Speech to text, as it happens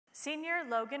Senior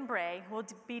Logan Bray will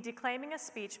be declaiming a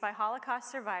speech by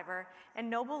Holocaust survivor and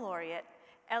Nobel laureate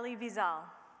Elie Wiesel.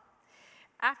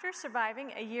 After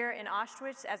surviving a year in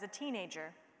Auschwitz as a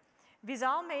teenager,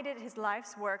 Wiesel made it his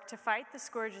life's work to fight the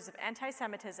scourges of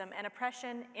anti-Semitism and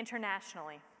oppression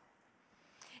internationally.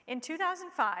 In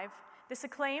 2005, this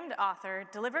acclaimed author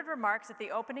delivered remarks at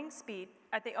the opening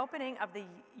of the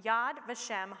Yad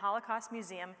Vashem Holocaust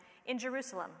Museum in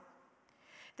Jerusalem.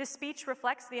 This speech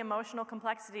reflects the emotional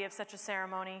complexity of such a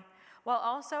ceremony, while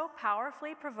also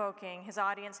powerfully provoking his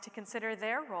audience to consider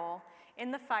their role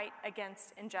in the fight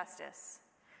against injustice.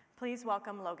 Please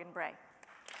welcome Logan Bray.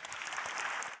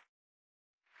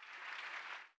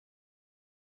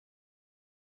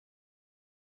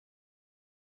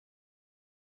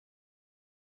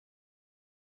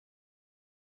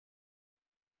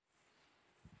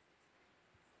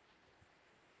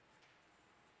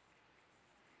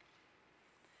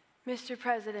 Mr.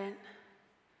 President,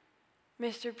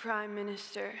 Mr. Prime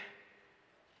Minister,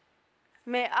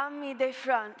 mes amis de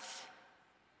France,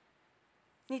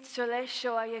 ניצולי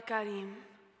שואה יקרים.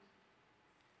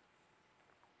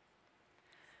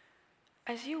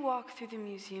 As you walk through the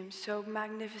museum so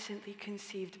magnificently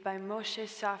conceived by Moshe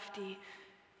Safdie,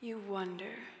 you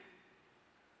wonder,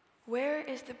 where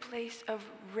is the place of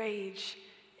rage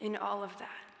in all of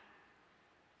that?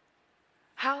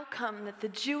 How come that the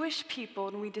Jewish people,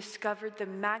 when we discovered the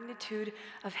magnitude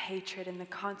of hatred and the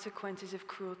consequences of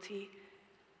cruelty,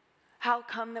 how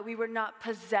come that we were not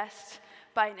possessed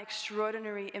by an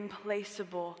extraordinary,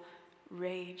 implacable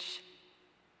rage?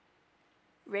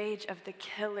 Rage of the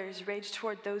killers, rage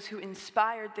toward those who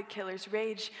inspired the killers,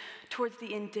 rage towards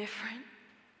the indifferent,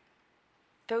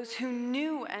 those who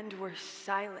knew and were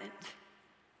silent.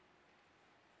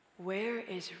 Where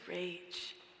is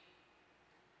rage?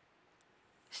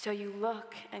 So you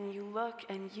look, and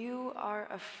you are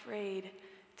afraid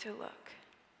to look.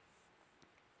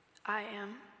 I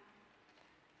am.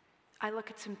 I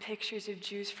look at some pictures of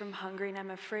Jews from Hungary, and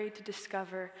I'm afraid to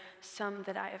discover some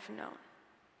that I have known.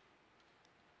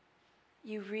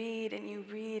 You read, and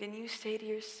you say to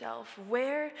yourself,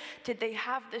 where did they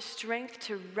have the strength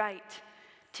to write,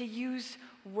 to use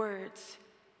words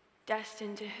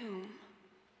destined to whom?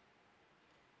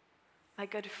 My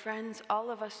good friends,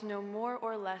 all of us know more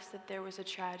or less that there was a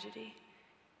tragedy.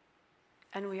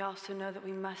 And we also know that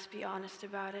we must be honest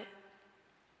about it.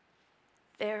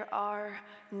 There are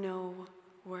no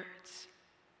words.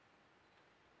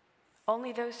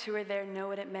 Only those who are there know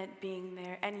what it meant being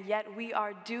there. And yet we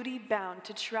are duty-bound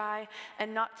to try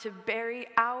and not to bury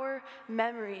our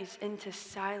memories into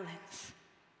silence.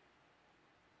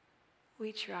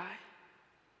 We try.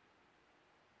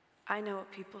 I know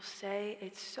what people say,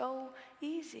 it's so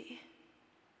easy.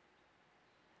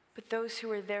 But those who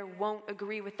are there won't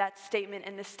agree with that statement,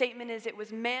 and the statement is it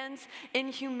was man's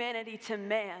inhumanity to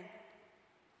man.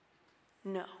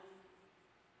 No.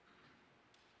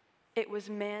 It was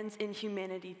man's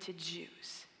inhumanity to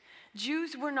Jews.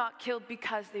 Jews were not killed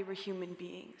because they were human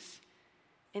beings.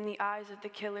 In the eyes of the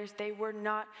killers, they were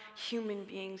not human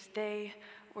beings, they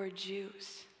were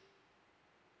Jews.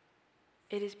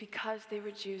 It is because they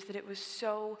were Jews that it was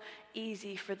so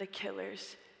easy for the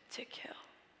killers to kill.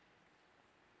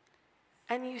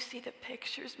 And you see the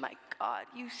pictures, my God,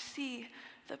 you see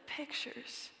the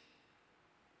pictures.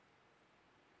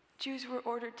 Jews were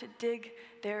ordered to dig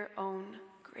their own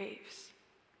graves.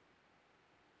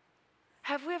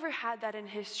 Have we ever had that in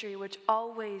history, which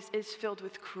always is filled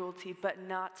with cruelty, but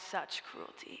not such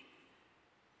cruelty?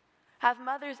 Have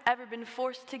mothers ever been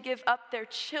forced to give up their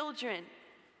children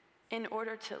in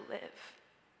order to live?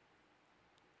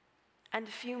 And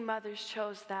few mothers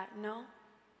chose that, no?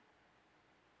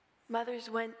 Mothers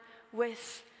went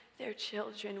with their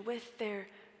children, with their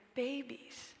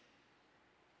babies.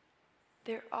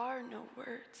 There are no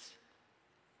words.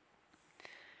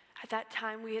 At that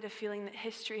time, we had a feeling that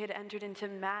history had entered into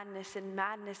madness, and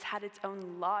madness had its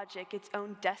own logic, its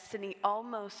own destiny,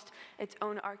 almost its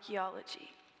own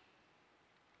archaeology.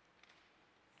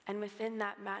 And within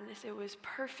that madness, it was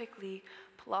perfectly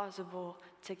plausible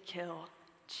to kill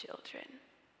children.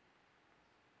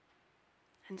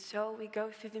 And so we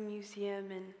go through the museum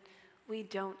and we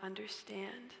don't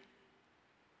understand.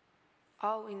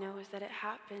 All we know is that it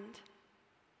happened.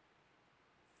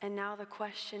 And now the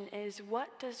question is,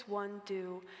 what does one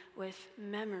do with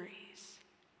memories?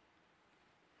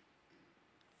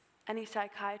 Any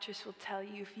psychiatrist will tell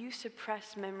you, if you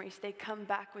suppress memories, they come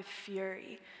back with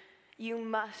fury. You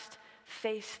must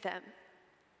face them.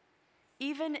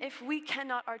 Even if we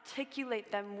cannot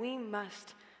articulate them, we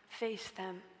must face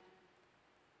them.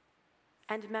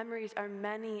 And memories are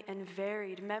many and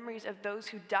varied, memories of those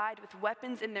who died with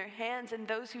weapons in their hands and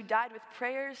those who died with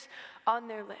prayers on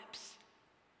their lips.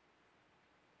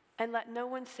 And let no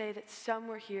one say that some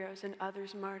were heroes and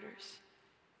others martyrs.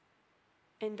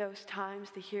 In those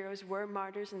times, the heroes were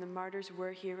martyrs and the martyrs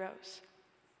were heroes.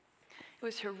 It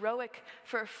was heroic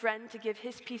for a friend to give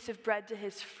his piece of bread to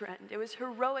his friend. It was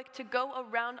heroic to go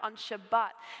around on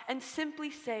Shabbat and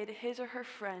simply say to his or her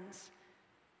friends,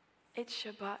 "It's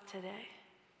Shabbat today."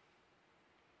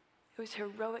 It was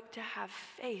heroic to have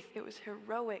faith. It was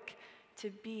heroic to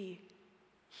be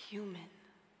human.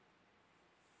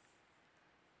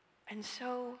 And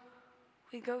so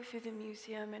we go through the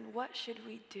museum, and what should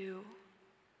we do?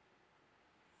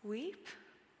 Weep?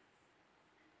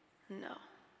 No.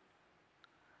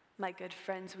 My good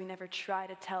friends, we never try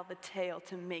to tell the tale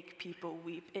to make people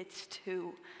weep. It's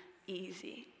too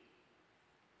easy.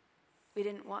 We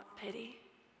didn't want pity.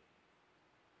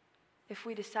 If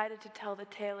we decided to tell the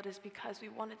tale, it is because we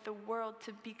wanted the world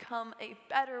to become a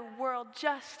better world,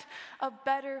 just a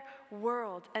better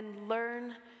world, and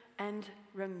learn and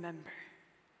remember.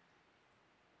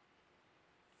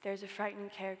 There's a frightening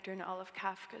character in all of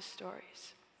Kafka's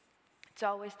stories. It's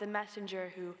always the messenger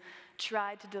who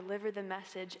tried to deliver the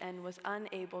message and was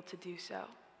unable to do so.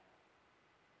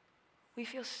 We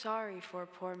feel sorry for a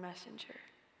poor messenger.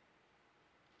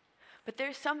 But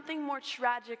there's something more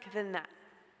tragic than that.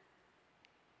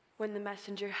 When the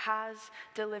messenger has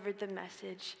delivered the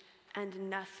message and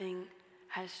nothing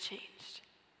has changed.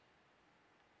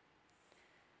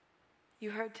 You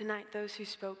heard tonight those who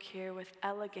spoke here with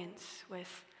elegance,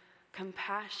 with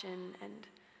compassion, and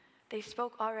they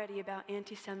spoke already about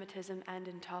anti-Semitism and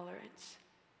intolerance.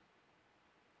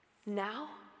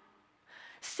 Now,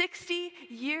 60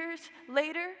 years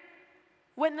later,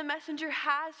 when the messenger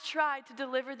has tried to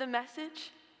deliver the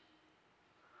message,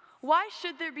 why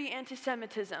should there be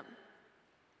anti-Semitism?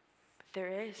 But there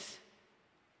is.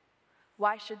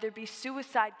 Why should there be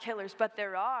suicide killers? But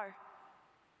there are.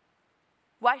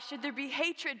 Why should there be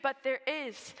hatred? But there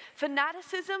is.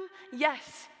 Fanaticism?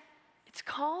 Yes. It's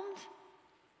calmed?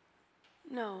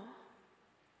 No.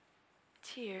 It's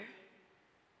here.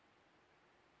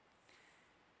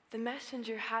 The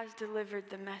messenger has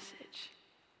delivered the message.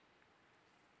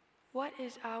 What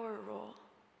is our role?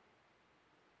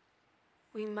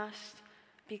 We must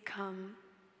become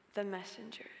the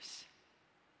messengers.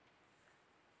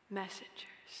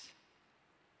 Messengers.